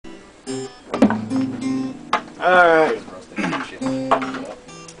Alright.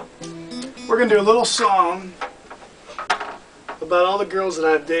 We're gonna do a little song about all the girls that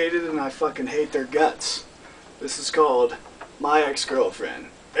I've dated and I fucking hate their guts. This is called My Ex-Girlfriend.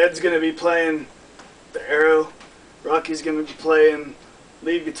 Ed's gonna be playing the arrow. Rocky's gonna be playing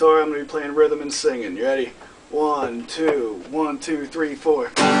lead guitar. I'm gonna be playing rhythm and singing. You ready? 1, 2, 1, 2, 3,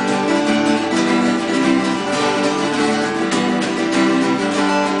 4.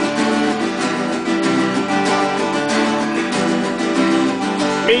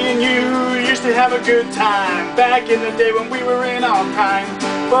 Me and you used to have a good time back in the day when we were in our prime.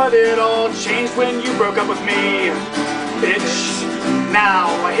 But it all changed when you broke up with me, bitch. Now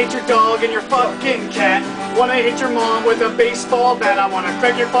I hate your dog and your fucking cat. Wanna hit your mom with a baseball bat. I wanna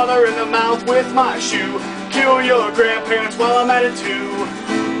crack your father in the mouth with my shoe. Kill your grandparents while I'm at it too.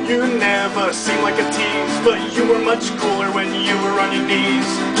 You never seemed like a tease, but you were much cooler when you were on your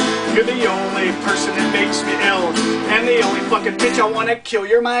knees. You're the only person that makes me ill, and the only fucking bitch I wanna kill.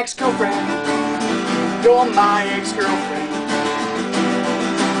 You're my ex-girlfriend. You're my ex-girlfriend.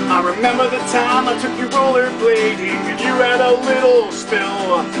 I remember the time I took you rollerblading and you had a little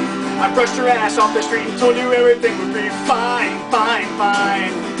spill. I brushed your ass off the street and told you everything would be fine, fine,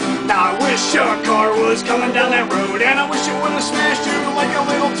 fine. Now I wish your car was coming down that road, and I wish it wouldn't have smashed you like a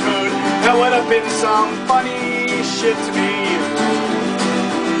little toad. That would have been some funny shit to me.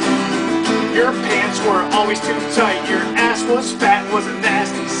 Your pants were always too tight, your ass was fat and was a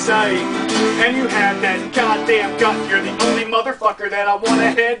nasty sight. And you had that goddamn gut, you're the only motherfucker that I want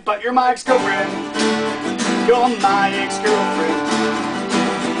to headbutt. You're my ex-girlfriend. You're my ex-girlfriend.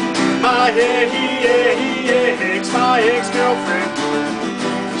 My ex, my ex-girlfriend.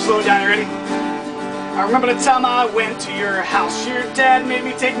 Slow down, you ready? I remember the time I went to your house. Your dad made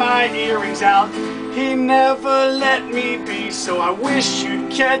me take my earrings out. He never let me be, so I wish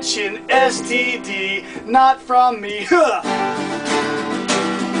you'd catch an STD, not from me. Huh.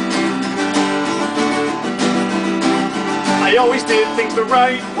 I always did things the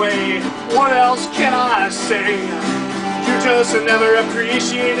right way. What else can I say? You just never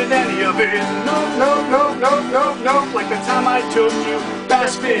appreciated any of it. Nope, nope, nope, nope, nope, nope. Like the time I took you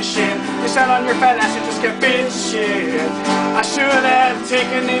bass fishing. You sat on your fat ass and just kept bitching. I should have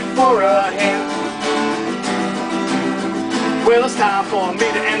taken it for a hint. Well, it's time for me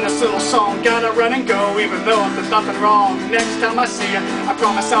to end this little song. Gotta run and go, even though there's nothing wrong. Next time I see ya, I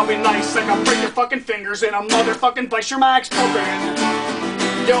promise I'll be nice. Like I'll break your fucking fingers in a motherfucking vice. You're my ex-girlfriend.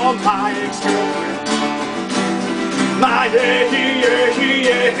 You're my ex-girlfriend. My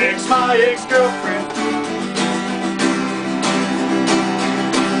ex, my ex-girlfriend.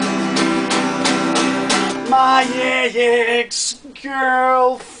 My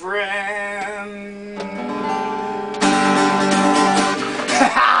ex-girlfriend.